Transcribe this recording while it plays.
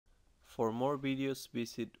For more videos,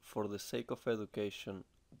 visit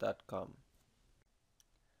forthesakeofeducation.com.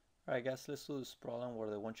 Alright guys, let's do this problem where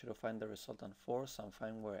they want you to find the resultant force and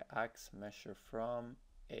find where X measure from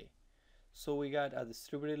A. So we got a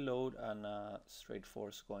distributed load and a straight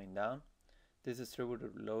force going down. This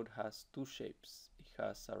distributed load has two shapes. It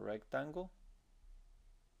has a rectangle,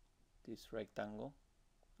 this rectangle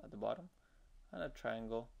at the bottom, and a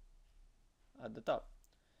triangle at the top.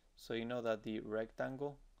 So you know that the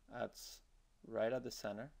rectangle acts right at the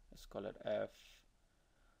center. Let's call it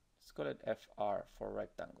FR for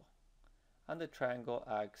rectangle. And the triangle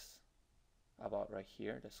acts about right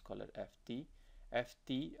here. Let's call it FT.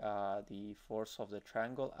 FT, the force of the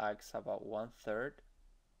triangle, acts about 1/3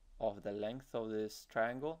 of the length of this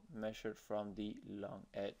triangle measured from the long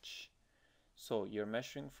edge. So you're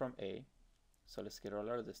measuring from A. So let's get all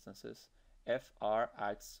our distances. FR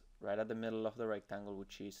acts right at the middle of the rectangle,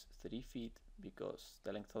 which is 3 feet, because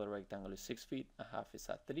the length of the rectangle is 6 feet, a half is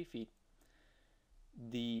at 3 feet.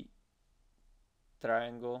 The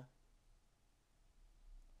triangle,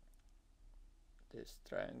 this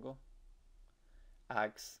triangle,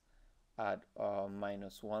 acts at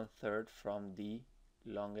minus 1/3 from the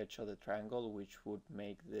long edge of the triangle, which would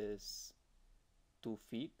make this 2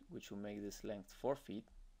 feet, which would make this length 4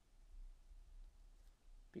 feet,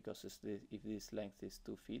 because if this length is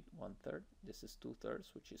 2 feet, 1/3, this is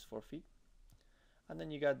 2/3, which is 4 feet. And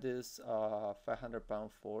then you got this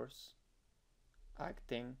 500-pound force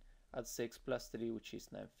acting at 6 plus 3, which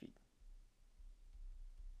is 9 feet.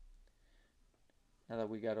 Now that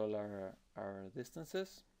we got all our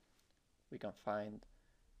distances, we can find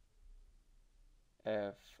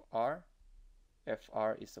FR.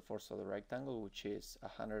 FR is the force of the rectangle, which is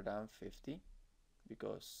 150,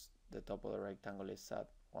 because the top of the rectangle is at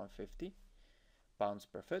 150 pounds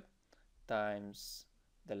per foot, times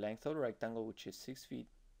the length of the rectangle, which is 6 feet.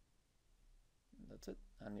 That's it.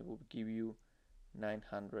 And it will give you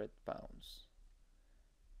 900 pounds.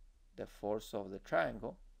 The force of the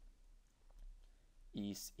triangle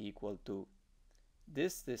is equal to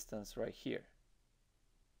this distance right here.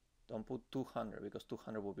 Don't put 200, because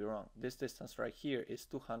 200 will be wrong. This distance right here is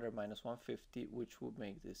 200 minus 150, which would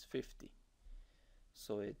make this 50.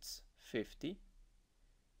 So it's 50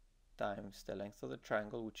 times the length of the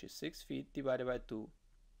triangle, which is 6 feet, divided by 2,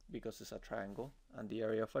 because it's a triangle, and the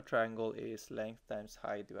area of a triangle is length times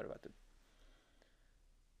height divided by 2.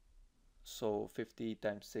 So 50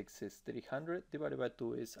 times 6 is 300, divided by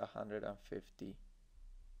 2 is 150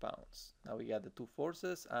 pounds. Now we got the two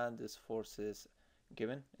forces, and this force is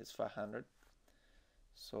given, is 500.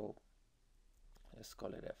 So let's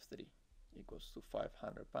call it F3 equals to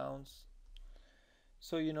 500 pounds.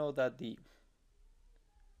 So you know that the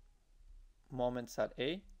moments at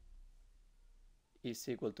A is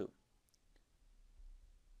equal to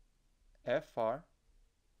FR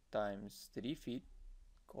times 3 feet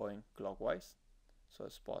going clockwise, so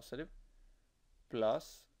it's positive,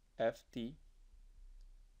 plus FT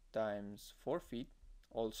times 4 feet,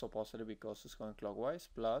 also positive because it's going clockwise,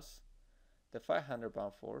 plus the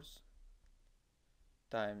 500-pound force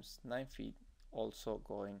times 9 feet, also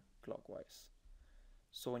going clockwise.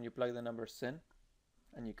 So when you plug the numbers in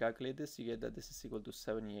and you calculate this, you get that this is equal to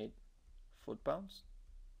 78 foot-pounds.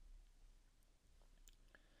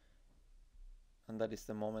 And that is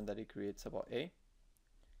the moment that it creates about A.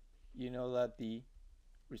 You know that the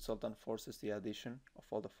resultant force is the addition of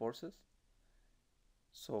all the forces.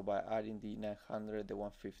 So by adding the 900, the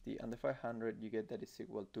 150, and the 500, you get that it's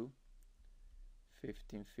equal to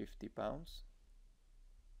 1550 pounds.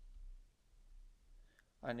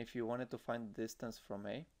 And if you wanted to find the distance from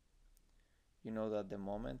A, you know that the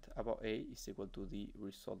moment about A is equal to the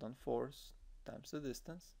resultant force times the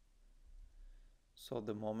distance. So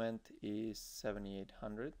the moment is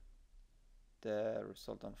 7800, the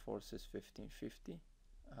resultant force is 1550,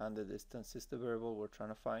 and the distance is the variable we're trying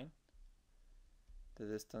to find. The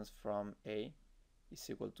distance from A is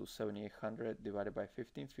equal to 7800 divided by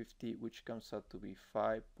 1550, which comes out to be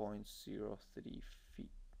 5.03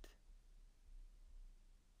 feet.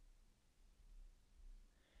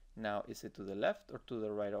 Now, is it to the left or to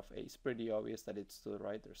the right of A? It's pretty obvious that it's to the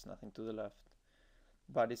right. There's nothing to the left.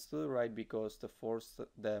 But it's to the right because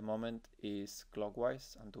the moment is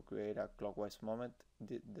clockwise, and to create a clockwise moment,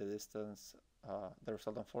 the distance, the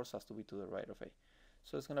resultant force has to be to the right of A.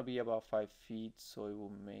 So it's going to be about 5 feet, so it will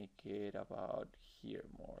make it about here,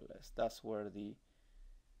 more or less. That's where the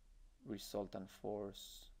resultant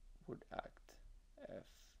force would act,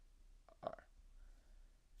 FR.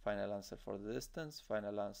 Final answer for the distance,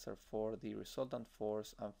 final answer for the resultant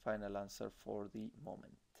force, and final answer for the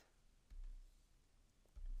moment.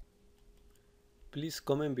 Please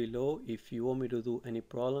comment below if you want me to do any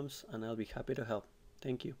problems and I'll be happy to help.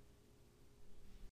 Thank you.